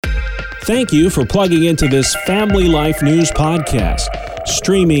Thank you for plugging into this Family Life News podcast,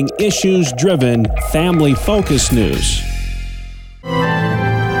 streaming issues-driven, family-focused news.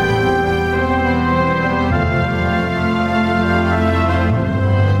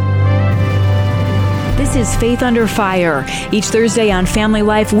 This is Faith Under Fire. Each Thursday on Family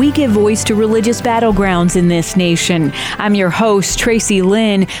Life, we give voice to religious battlegrounds in this nation. I'm your host, Tracy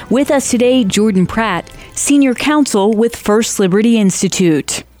Lynn. With us today, Jordan Pratt, Senior Counsel with First Liberty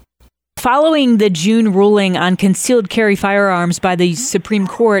Institute. Following the June ruling on concealed carry firearms by the Supreme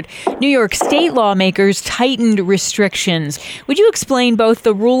Court, New York state lawmakers tightened restrictions. Would you explain both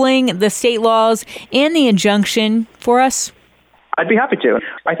the ruling, the state laws, and the injunction for us? I'd be happy to.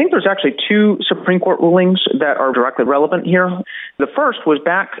 I think there's actually two Supreme Court rulings that are directly relevant here. The first was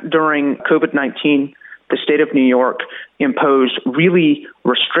back during COVID-19. The state of New York imposed really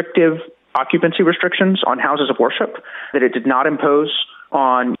restrictive occupancy restrictions on houses of worship that it did not impose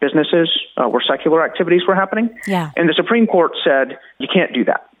on businesses where secular activities were happening. Yeah. And the Supreme Court said, you can't do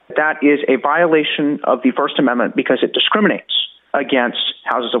that. That is a violation of the First Amendment because it discriminates against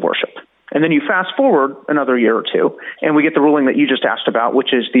houses of worship. And then you fast forward another year or two, and we get the ruling that you just asked about,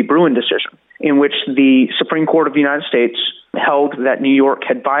 which is the Bruen decision, in which the Supreme Court of the United States held that New York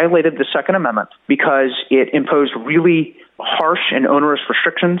had violated the Second Amendment because it imposed really harsh and onerous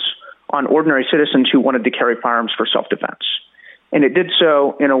restrictions on ordinary citizens who wanted to carry firearms for self-defense. And it did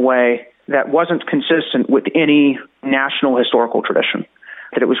so in a way that wasn't consistent with any national historical tradition,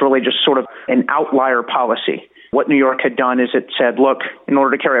 that it was really just sort of an outlier policy. What New York had done is it said, look, in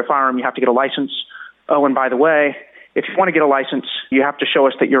order to carry a firearm, you have to get a license. Oh, and by the way, if you want to get a license, you have to show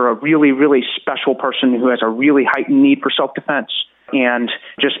us that you're a really, really special person who has a really heightened need for self-defense, and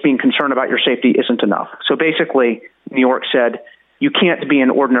just being concerned about your safety isn't enough. So basically, New York said, you can't be an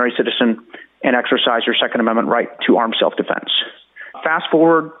ordinary citizen and exercise your Second Amendment right to armed self-defense. Fast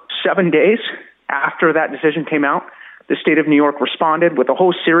forward 7 days after that decision came out, the state of New York responded with a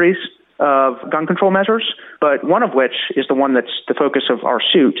whole series of gun control measures, but one of which is the one that's the focus of our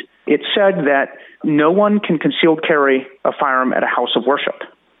suit. It said that no one can concealed carry a firearm at a house of worship.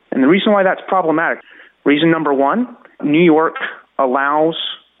 And the reason why that's problematic, reason number one, New York allows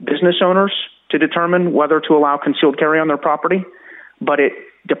business owners to determine whether to allow concealed carry on their property, but it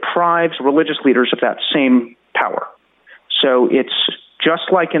deprives religious leaders of that same power. So it's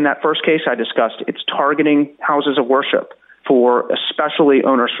just like in that first case I discussed, it's targeting houses of worship for especially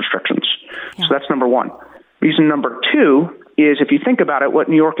onerous restrictions. Yeah. So that's number one. Reason number two is, if you think about it, what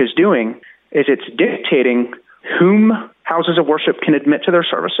New York is doing is it's dictating whom houses of worship can admit to their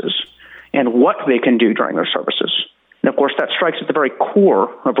services and what they can do during their services. And of course, that strikes at the very core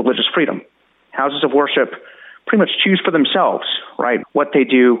of religious freedom. Houses of worship pretty much choose for themselves, right, what they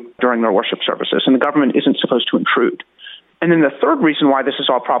do during their worship services, and the government isn't supposed to intrude. And then the third reason why this is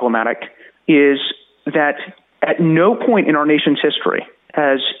all problematic is that at no point in our nation's history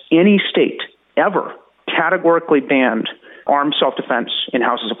has any state ever categorically banned armed self-defense in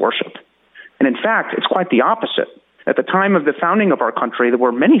houses of worship. And in fact, it's quite the opposite. At the time of the founding of our country, there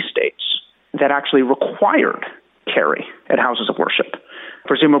were many states that actually required carry at houses of worship,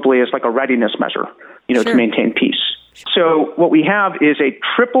 presumably as like a readiness measure, sure, to maintain peace. So what we have is a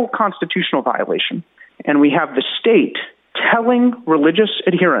triple constitutional violation, and we have the state telling religious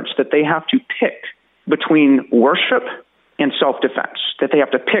adherents that they have to pick between worship and self-defense, that they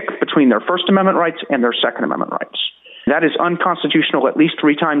have to pick between their First Amendment rights and their Second Amendment rights. That is unconstitutional at least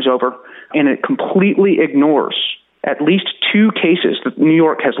 3 times over, and it completely ignores at least 2 cases that New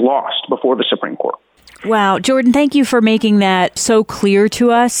York has lost before the Supreme Court. Wow. Jordan, thank you for making that so clear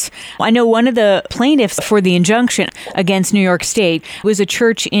to us. I know one of the plaintiffs for the injunction against New York State was a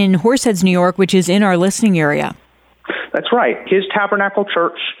church in Horseheads, New York, which is in our listening area. That's right. His Tabernacle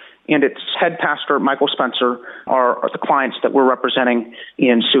Church and its head pastor, Michael Spencer, are the clients that we're representing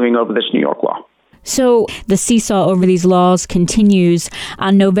in suing over this New York law. So the seesaw over these laws continues.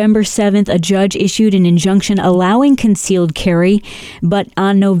 On November 7th, a judge issued an injunction allowing concealed carry. But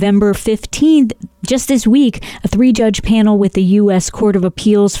on November 15th, just this week, a 3-judge panel with the U.S. Court of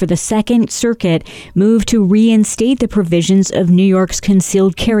Appeals for the Second Circuit moved to reinstate the provisions of New York's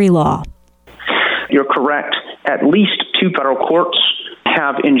concealed carry law. You're correct. At least 2 federal courts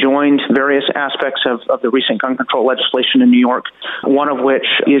have enjoined various aspects of the recent gun control legislation in New York, one of which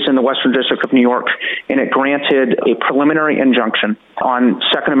is in the Western District of New York, and it granted a preliminary injunction on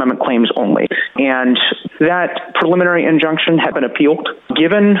Second Amendment claims only. And that preliminary injunction had been appealed.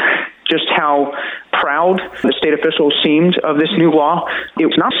 Given just how proud the state officials seemed of this new law, it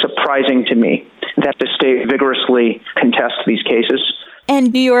was not surprising to me that the state vigorously contests these cases.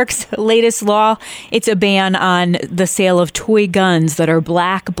 And New York's latest law, it's a ban on the sale of toy guns that are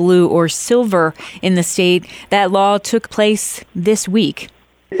black, blue, or silver in the state. That law took place this week.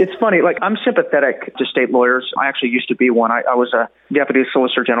 It's funny, I'm sympathetic to state lawyers. I actually used to be one. I was a deputy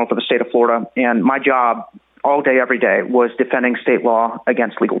solicitor general for the state of Florida, and my job all day, every day was defending state law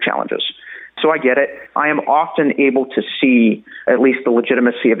against legal challenges. So I get it. I am often able to see at least the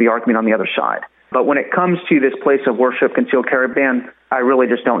legitimacy of the argument on the other side. But when it comes to this place of worship concealed carry ban, I really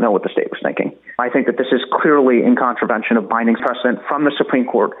just don't know what the state was thinking. I think that this is clearly in contravention of binding precedent from the Supreme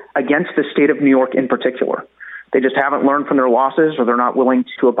Court against the state of New York in particular. They just haven't learned from their losses, or they're not willing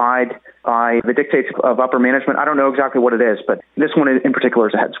to abide by the dictates of upper management. I don't know exactly what it is, but this one in particular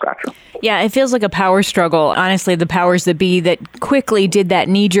is a head scratcher. Yeah, it feels like a power struggle. Honestly, the powers that be that quickly did that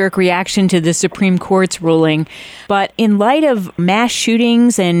knee-jerk reaction to the Supreme Court's ruling. But in light of mass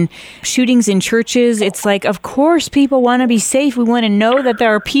shootings and shootings in churches, it's like, of course, people want to be safe. We want to know that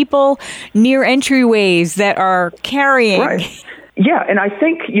there are people near entryways that are carrying. Right. Yeah, and I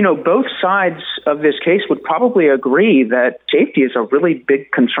think, both sides of this case would probably agree that safety is a really big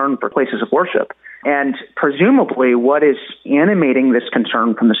concern for places of worship. And presumably what is animating this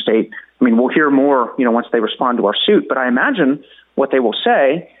concern from the state, we'll hear more, once they respond to our suit, but I imagine what they will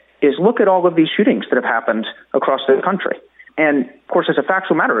say is look at all of these shootings that have happened across the country. And of course, as a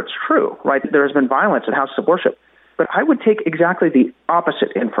factual matter, it's true, right? There has been violence at houses of worship. But I would take exactly the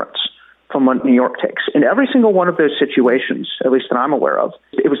opposite inference from what New York takes. In every single one of those situations, at least that I'm aware of,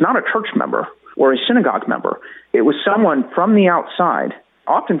 it was not a church member or a synagogue member. It was someone from the outside,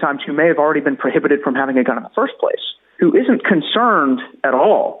 oftentimes who may have already been prohibited from having a gun in the first place, who isn't concerned at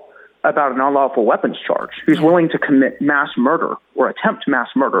all about an unlawful weapons charge, who's willing to commit mass murder or attempt mass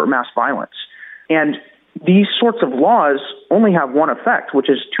murder or mass violence. And these sorts of laws only have one effect, which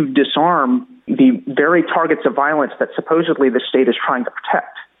is to disarm the very targets of violence that supposedly the state is trying to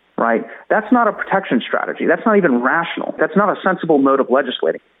protect. Right? That's not a protection strategy. That's not even rational. That's not a sensible mode of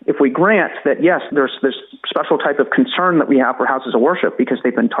legislating. If we grant that, yes, there's this special type of concern that we have for houses of worship because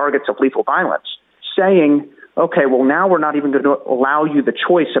they've been targets of lethal violence, saying, okay, well, now we're not even going to allow you the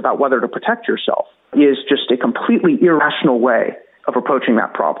choice about whether to protect yourself is just a completely irrational way of approaching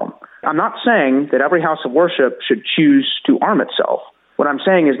that problem. I'm not saying that every house of worship should choose to arm itself. What I'm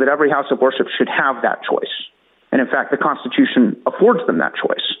saying is that every house of worship should have that choice. And in fact, the Constitution affords them that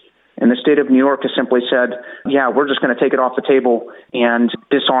choice. And the state of New York has simply said, yeah, we're just going to take it off the table and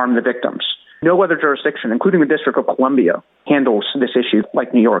disarm the victims. No other jurisdiction, including the District of Columbia, handles this issue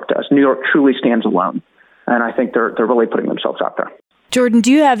like New York does. New York truly stands alone. And I think they're really putting themselves out there. Jordan,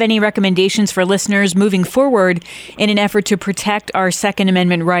 do you have any recommendations for listeners moving forward in an effort to protect our Second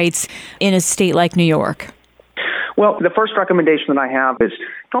Amendment rights in a state like New York? Well, the first recommendation that I have is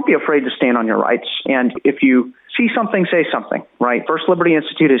don't be afraid to stand on your rights. And if you see something, say something, right? First Liberty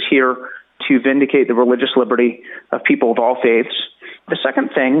Institute is here to vindicate the religious liberty of people of all faiths. The second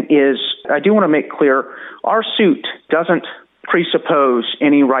thing is I do want to make clear our suit doesn't presuppose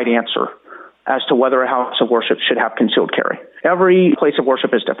any right answer as to whether a house of worship should have concealed carry. Every place of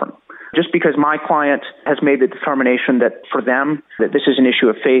worship is different. Just because my client has made the determination that for them, that this is an issue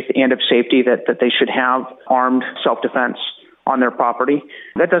of faith and of safety, that they should have armed self-defense on their property,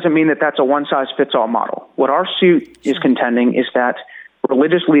 that doesn't mean that that's a one-size-fits-all model. What our suit is contending is that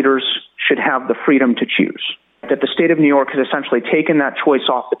religious leaders should have the freedom to choose, that the state of New York has essentially taken that choice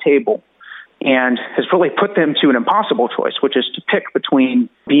off the table and has really put them to an impossible choice, which is to pick between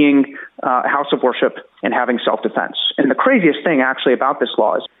being a house of worship and having self-defense. And the craziest thing actually about this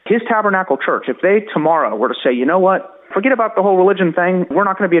law is His Tabernacle Church, if they tomorrow were to say, you know what, forget about the whole religion thing, we're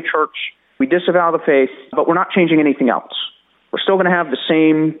not going to be a church, we disavow the faith, but we're not changing anything else. We're still going to have the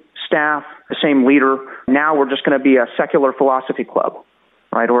same staff, the same leader. Now we're just going to be a secular philosophy club,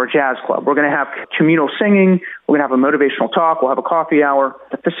 right, or a jazz club. We're going to have communal singing. We're going to have a motivational talk. We'll have a coffee hour.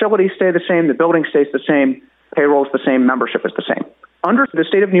 The facilities stay the same. The building stays the same. Payroll is the same. Membership is the same. Under the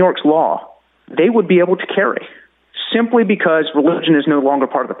state of New York's law, they would be able to carry simply because religion is no longer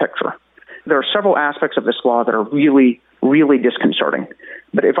part of the picture. There are several aspects of this law that are really, really disconcerting.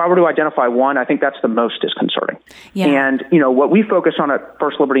 But if I were to identify one, I think that's the most disconcerting. Yeah. And, what we focus on at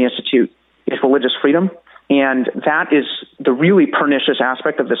First Liberty Institute is religious freedom. And that is the really pernicious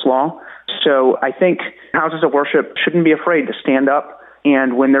aspect of this law. So I think houses of worship shouldn't be afraid to stand up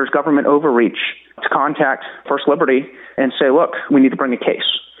and when there's government overreach, to contact First Liberty and say, look, we need to bring a case.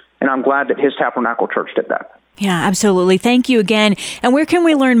 And I'm glad that His Tabernacle Church did that. Yeah, absolutely. Thank you again. And where can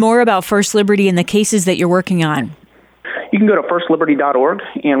we learn more about First Liberty and the cases that you're working on? You can go to firstliberty.org,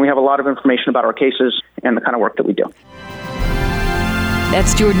 and we have a lot of information about our cases and the kind of work that we do.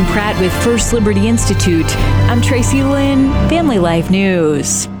 That's Jordan Pratt with First Liberty Institute. I'm Tracy Lynn, Family Life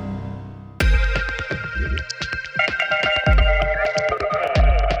News.